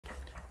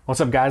What's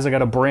up guys, I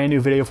got a brand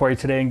new video for you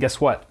today, and guess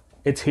what?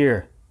 It's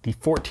here, the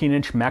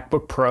 14-inch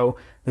MacBook Pro.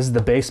 This is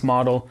the base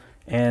model,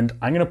 and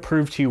I'm gonna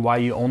prove to you why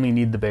you only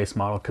need the base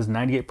model, because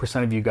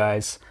 98% of you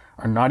guys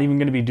are not even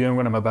gonna be doing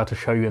what I'm about to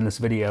show you in this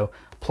video.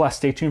 Plus,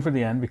 stay tuned for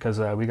the end, because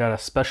we got a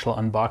special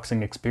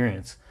unboxing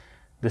experience.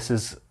 This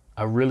is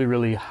a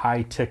really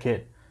high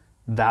ticket,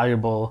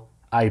 valuable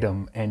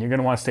item, and you're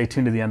gonna wanna stay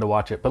tuned to the end to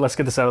watch it. But let's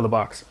get this out of the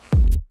box.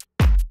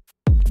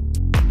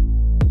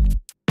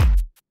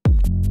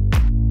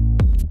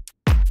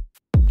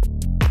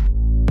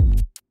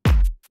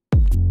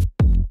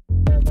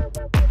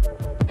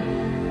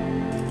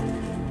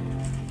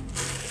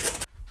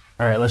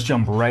 All right, let's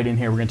jump right in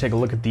here. We're gonna take a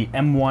look at the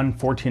M1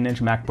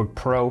 14-inch MacBook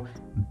Pro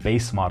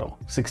base model.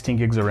 16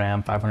 gigs of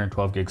RAM,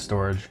 512 gig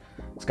storage.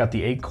 It's got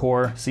the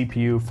 8-core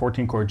CPU,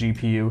 14-core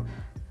GPU.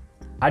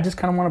 I just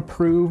kind of want to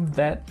prove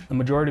that the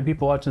majority of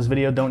people watching this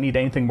video don't need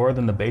anything more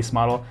than the base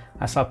model.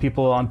 I saw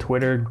people on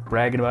Twitter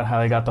bragging about how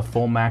they got the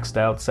full maxed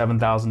out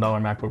 $7,000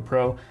 MacBook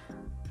Pro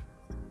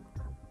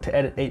to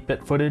edit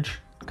 8-bit footage.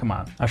 Come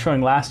on. I was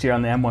showing last year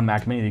on the M1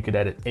 Mac Mini you could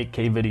edit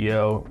 8K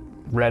video,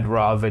 Red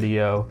RAW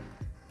video,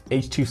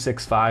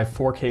 H.265,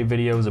 4K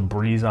video is a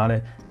breeze on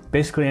it.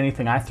 Basically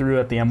anything I threw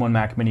at the M1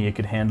 Mac Mini it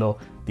could handle.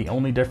 The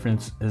only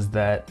difference is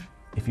that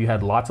if you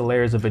had lots of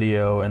layers of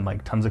video and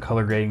like tons of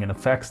color grading and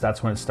effects,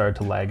 that's when it started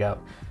to lag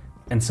out.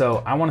 And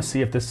so I want to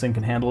see if this thing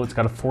can handle it. It's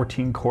got a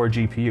 14-core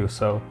GPU,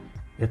 so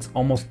it's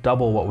almost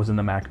double what was in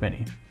the Mac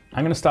Mini.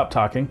 I'm gonna stop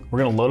talking. We're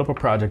gonna load up a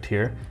project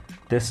here.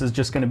 This is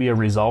just gonna be a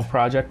Resolve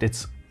project.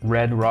 It's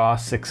Red RAW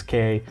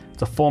 6K.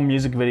 It's a full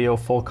music video,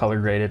 full color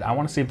graded. I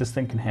want to see if this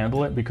thing can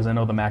handle it because I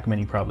know the Mac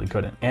Mini probably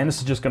couldn't. And this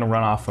is just going to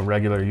run off a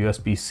regular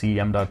USB-C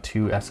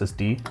M.2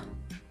 SSD.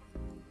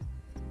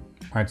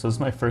 All right, so this is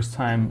my first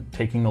time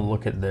taking a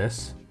look at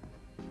this.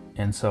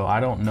 And so I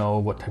don't know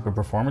what type of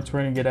performance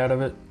we're going to get out of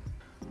it.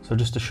 So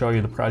just to show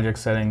you the project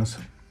settings,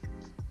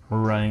 we're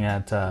running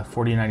at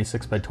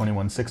 4096 by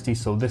 2160.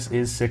 So this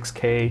is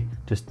 6K,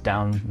 just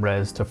down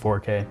res to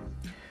 4K.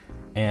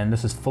 And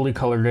this is fully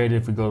color graded.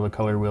 If we go to the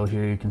color wheel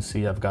here, you can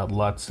see I've got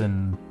LUTs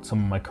and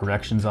some of my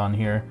corrections on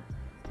here.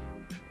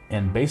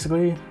 And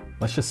basically,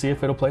 let's just see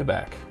if it'll play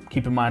back.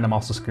 Keep in mind, I'm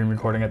also screen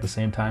recording at the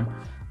same time.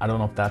 I don't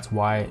know if that's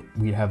why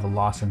we have a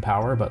loss in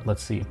power, but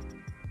let's see.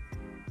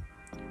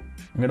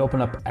 I'm gonna open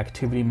up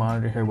activity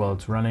monitor here while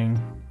it's running.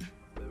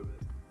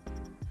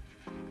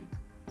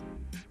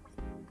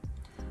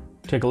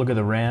 Take a look at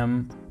the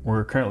RAM.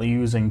 We're currently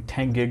using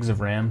 10 gigs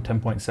of RAM,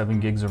 10.7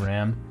 gigs of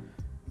RAM,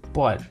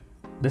 but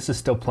this is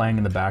still playing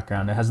in the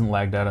background. It hasn't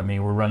lagged out at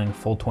me. We're running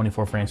full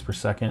 24 frames per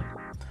second.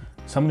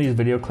 Some of these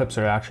video clips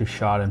are actually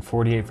shot in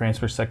 48 frames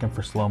per second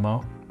for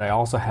slow-mo. I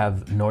also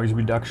have noise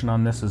reduction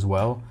on this as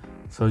well.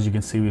 So as you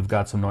can see, we've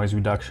got some noise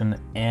reduction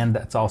and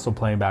that's also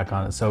playing back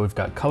on it. So we've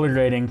got color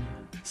grading,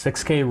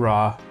 6K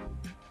RAW,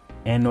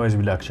 and noise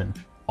reduction,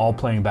 all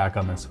playing back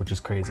on this, which is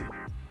crazy.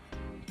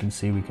 You can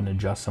see we can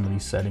adjust some of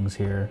these settings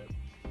here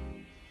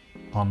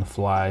on the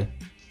fly.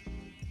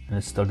 And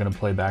it's still gonna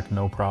play back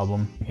no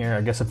problem. Here, I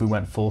guess if we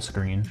went full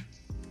screen,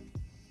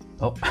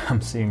 oh,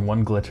 I'm seeing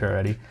one glitch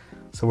already.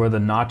 So where the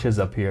notch is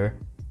up here,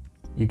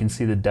 you can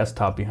see the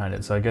desktop behind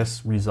it. So I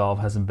guess Resolve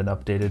hasn't been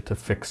updated to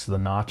fix the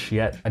notch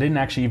yet. I didn't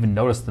actually even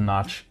notice the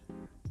notch.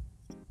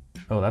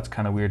 Oh, that's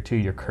kind of weird too.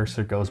 Your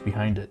cursor goes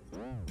behind it.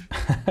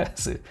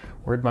 See,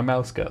 where'd my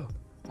mouse go?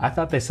 I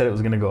thought they said it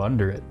was gonna go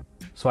under it.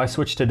 So I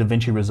switched to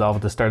DaVinci Resolve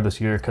at the start of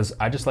this year because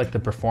I just like the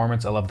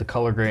performance. I love the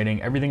color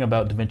grading. Everything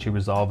about DaVinci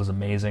Resolve is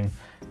amazing.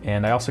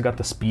 And I also got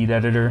the speed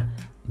editor.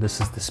 This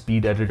is the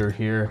speed editor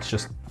here. It's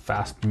just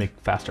fast, make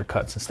faster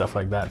cuts and stuff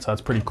like that. So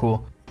that's pretty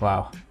cool.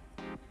 Wow.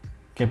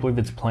 Can't believe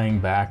it's playing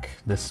back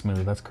this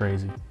smooth. That's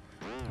crazy.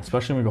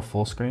 Especially when we go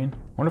full screen. I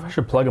wonder if I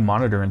should plug a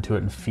monitor into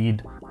it and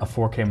feed a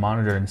 4K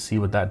monitor and see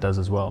what that does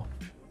as well.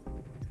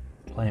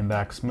 Playing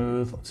back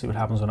smooth. Let's see what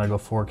happens when I go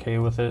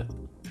 4K with it.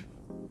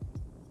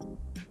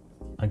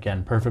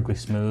 Again, perfectly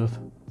smooth.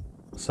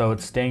 So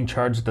it's staying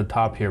charged at the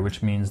top here,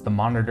 which means the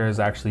monitor is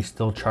actually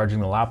still charging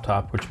the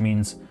laptop, which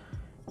means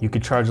you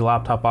could charge the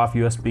laptop off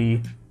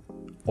USB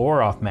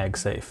or off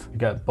MagSafe. You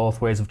got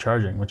both ways of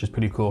charging, which is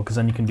pretty cool, because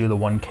then you can do the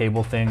one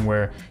cable thing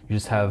where you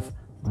just have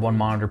one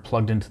monitor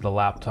plugged into the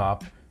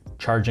laptop,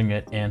 charging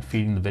it and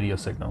feeding the video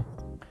signal.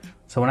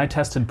 So when I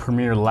tested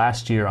Premiere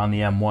last year on the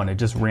M1, it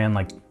just ran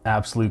like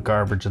absolute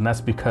garbage, and that's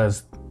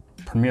because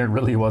Premiere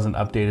really wasn't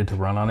updated to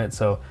run on it.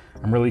 So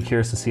I'm really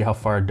curious to see how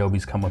far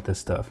Adobe's come with this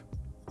stuff.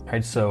 All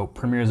right, so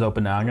Premiere's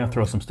open now. I'm gonna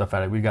throw some stuff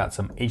at it. We've got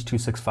some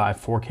H.265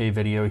 4K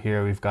video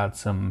here. We've got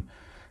some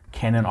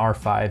Canon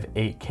R5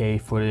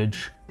 8K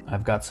footage.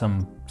 I've got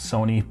some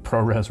Sony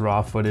ProRes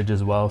RAW footage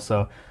as well.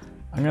 So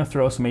I'm gonna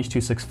throw some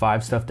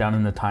H.265 stuff down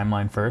in the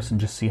timeline first and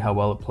just see how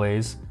well it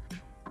plays.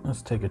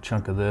 Let's take a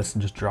chunk of this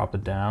and just drop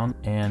it down.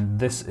 And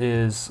this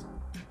is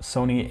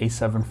Sony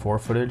A7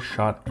 IV footage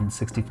shot in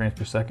 60 frames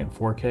per second,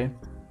 4K.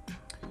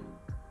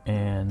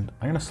 And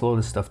I'm gonna slow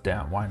this stuff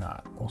down. Why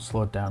not? We'll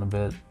slow it down a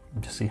bit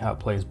and just see how it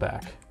plays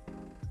back.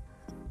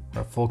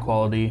 We're at full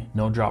quality,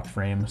 no drop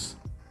frames,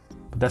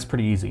 but that's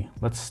pretty easy.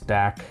 Let's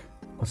stack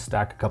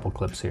a couple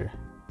clips here.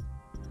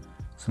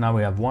 So now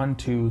we have 1,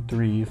 2,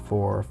 3,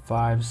 4,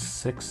 5,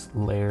 6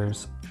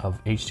 layers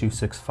of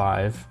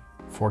H.265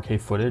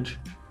 4K footage,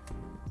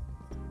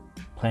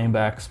 playing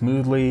back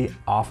smoothly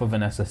off of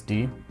an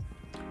SSD,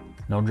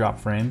 no drop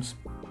frames.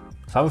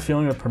 So I have a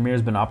feeling that Premiere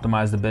has been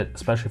optimized a bit,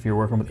 especially if you're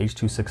working with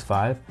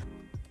H.265,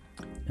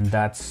 and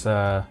that's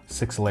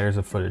 6 layers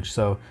of footage.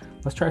 So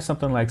let's try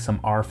something like some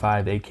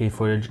R5 8K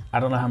footage. I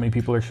don't know how many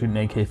people are shooting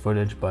 8K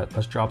footage, but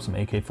let's drop some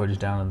 8K footage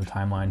down in the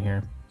timeline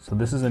here. So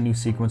this is a new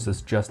sequence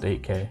that's just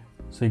 8K.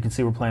 So you can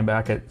see we're playing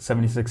back at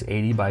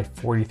 7680 by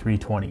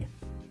 4320.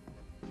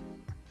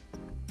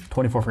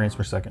 24 frames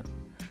per second.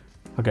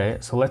 Okay,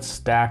 so let's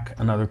stack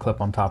another clip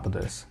on top of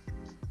this.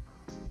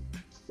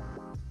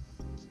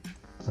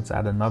 Let's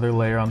add another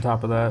layer on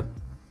top of that.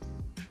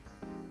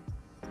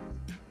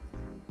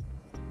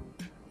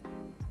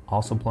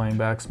 Also playing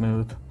back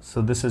smooth.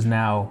 So this is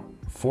now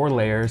 4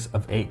 layers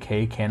of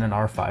 8K Canon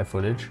R5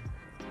 footage.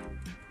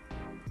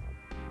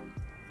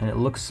 And it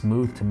looks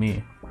smooth to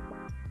me.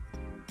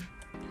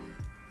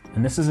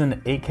 And this is an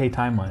 8K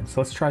timeline.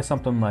 So let's try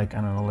something like,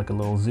 I don't know, like a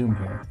little zoom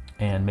here.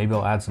 And maybe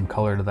I'll add some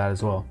color to that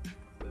as well.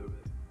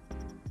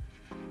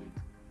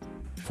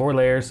 4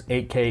 layers,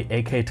 8K,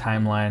 8K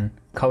timeline,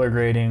 color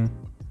grading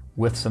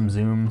with some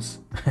zooms.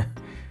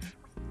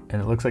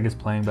 And it looks like it's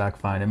playing back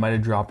fine. It might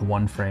have dropped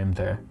 1 frame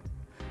there.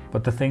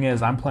 But the thing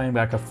is, I'm playing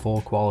back at full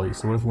quality.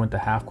 So what if we went to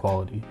half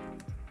quality?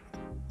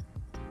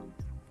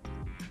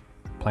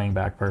 Playing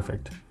back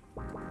perfect.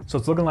 So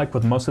it's looking like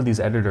with most of these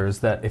editors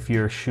that if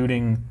you're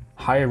shooting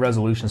higher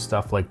resolution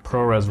stuff like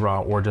ProRes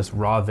RAW or just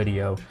RAW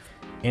video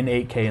in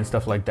 8K and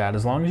stuff like that,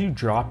 as long as you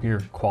drop your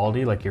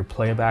quality, like your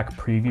playback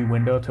preview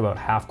window to about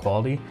half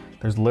quality,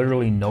 there's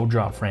literally no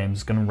drop frames.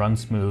 It's gonna run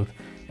smooth.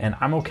 And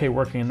I'm okay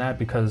working in that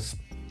because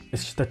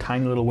it's just a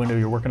tiny little window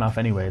you're working off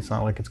anyway. It's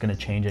not like it's gonna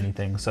change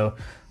anything. So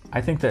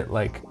I think that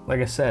like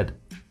I said,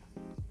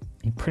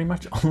 you pretty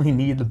much only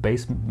need the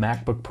base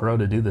MacBook Pro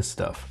to do this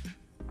stuff.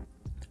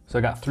 So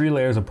I got 3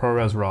 layers of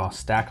ProRes RAW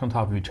stacked on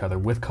top of each other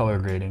with color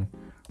grading.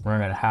 We're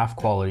at half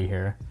quality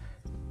here,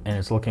 and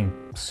it's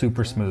looking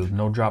super smooth,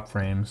 no drop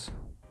frames.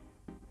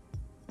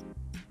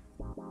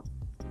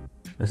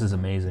 This is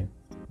amazing.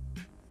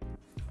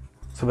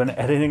 So I've been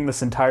editing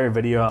this entire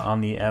video on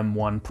the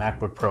M1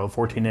 MacBook Pro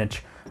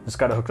 14-inch. Just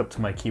got it hooked up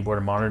to my keyboard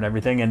and monitor and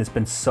everything, and it's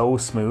been so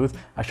smooth.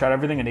 I shot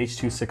everything in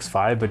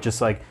H.265, but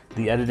just like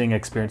the editing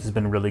experience has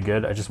been really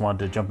good. I just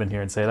wanted to jump in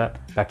here and say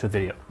that. Back to the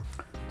video.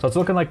 So it's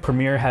looking like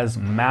Premiere has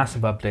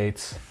massive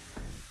updates.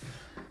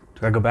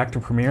 Do I go back to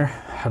Premiere?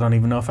 I don't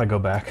even know if I go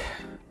back.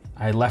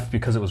 I left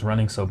because it was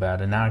running so bad,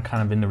 and now I'm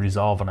kind of into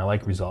Resolve, and I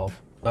like Resolve.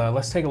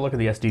 Let's take a look at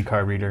the SD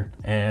card reader,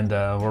 and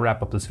we'll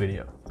wrap up this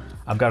video.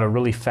 I've got a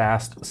really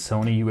fast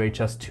Sony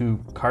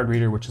UHS-2 card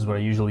reader, which is what I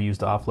usually use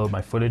to offload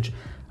my footage.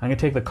 I'm gonna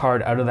take the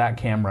card out of that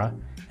camera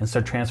and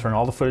start transferring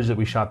all the footage that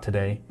we shot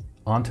today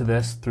onto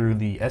this through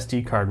the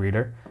SD card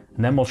reader,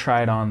 and then we'll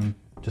try it on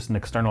just an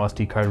external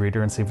SD card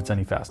reader and see if it's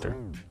any faster.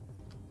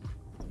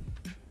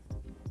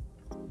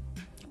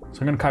 So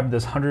I'm gonna copy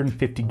this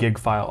 150 gig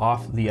file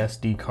off the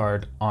SD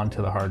card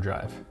onto the hard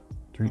drive.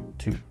 3,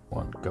 2,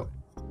 1, go.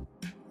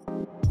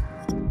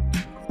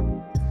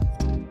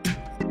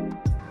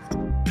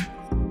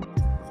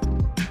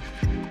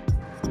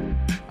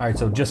 All right,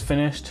 so just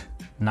finished,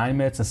 9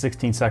 minutes and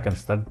 16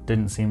 seconds. That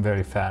didn't seem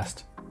very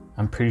fast.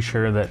 I'm pretty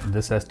sure that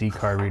this SD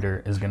card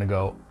reader is gonna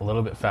go a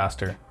little bit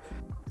faster.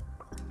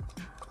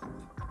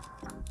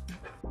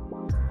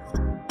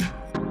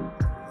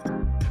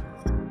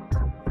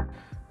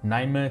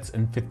 Nine minutes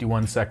and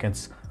 51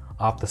 seconds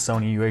off the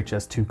Sony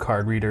UHS-2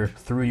 card reader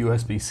through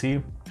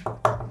USB-C.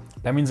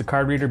 That means the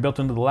card reader built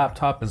into the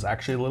laptop is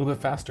actually a little bit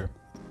faster.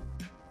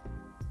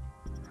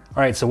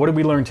 All right, so what did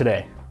we learn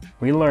today?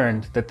 We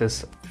learned that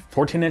this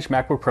 14-inch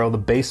MacBook Pro, the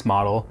base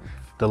model,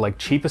 the like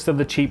cheapest of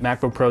the cheap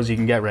MacBook Pros you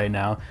can get right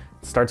now,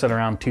 starts at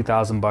around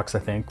 2,000 bucks, I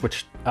think,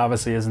 which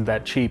obviously isn't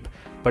that cheap.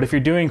 But if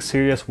you're doing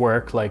serious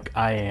work like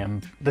I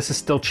am, this is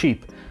still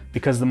cheap,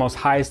 because the most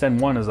highest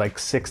end one is like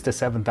 $6,000 to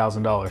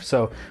 $7,000.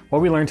 So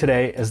what we learned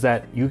today is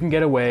that you can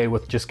get away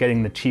with just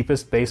getting the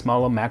cheapest base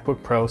model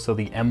MacBook Pro, so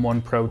the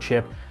M1Pro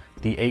chip,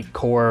 the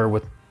 8-core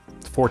with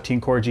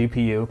 14-core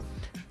GPU,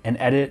 and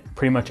edit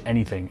pretty much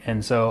anything.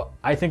 And so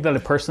I think that I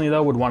personally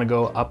though would want to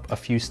go up a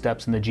few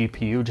steps in the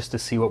GPU just to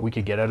see what we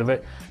could get out of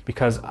it,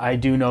 because I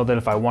do know that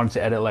if I wanted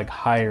to edit like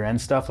higher end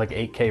stuff like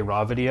 8K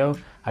raw video,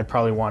 I'd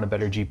probably want a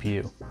better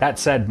GPU. That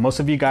said, most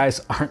of you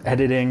guys aren't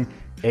editing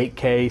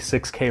 8K,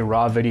 6K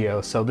raw video,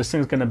 so this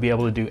thing's gonna be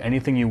able to do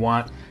anything you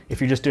want. If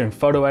you're just doing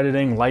photo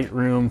editing,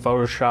 Lightroom,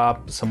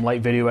 Photoshop, some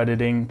light video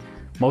editing,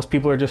 most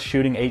people are just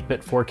shooting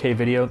 8-bit 4K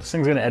video. This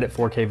thing's gonna edit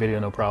 4K video,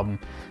 no problem.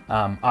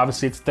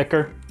 Obviously it's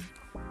thicker.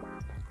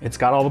 It's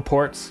got all the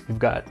ports. We've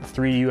got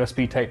 3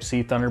 USB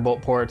Type-C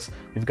Thunderbolt ports.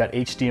 We've got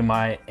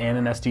HDMI and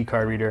an SD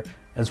card reader,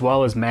 as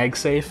well as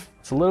MagSafe.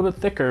 It's a little bit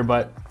thicker,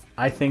 but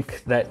I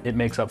think that it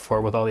makes up for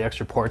it with all the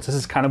extra ports. This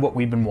is kind of what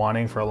we've been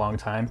wanting for a long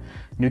time.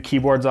 New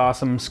keyboard's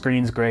awesome,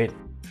 screen's great.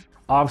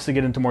 I'll obviously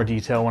get into more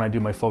detail when I do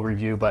my full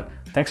review, but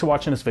thanks for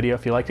watching this video.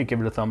 If you liked it, give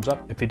it a thumbs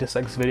up. If you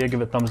dislike this video, give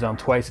it a thumbs down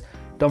twice.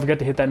 Don't forget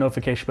to hit that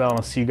notification bell, and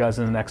I'll see you guys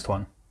in the next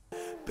one.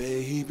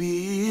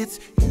 Baby,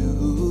 it's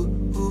you.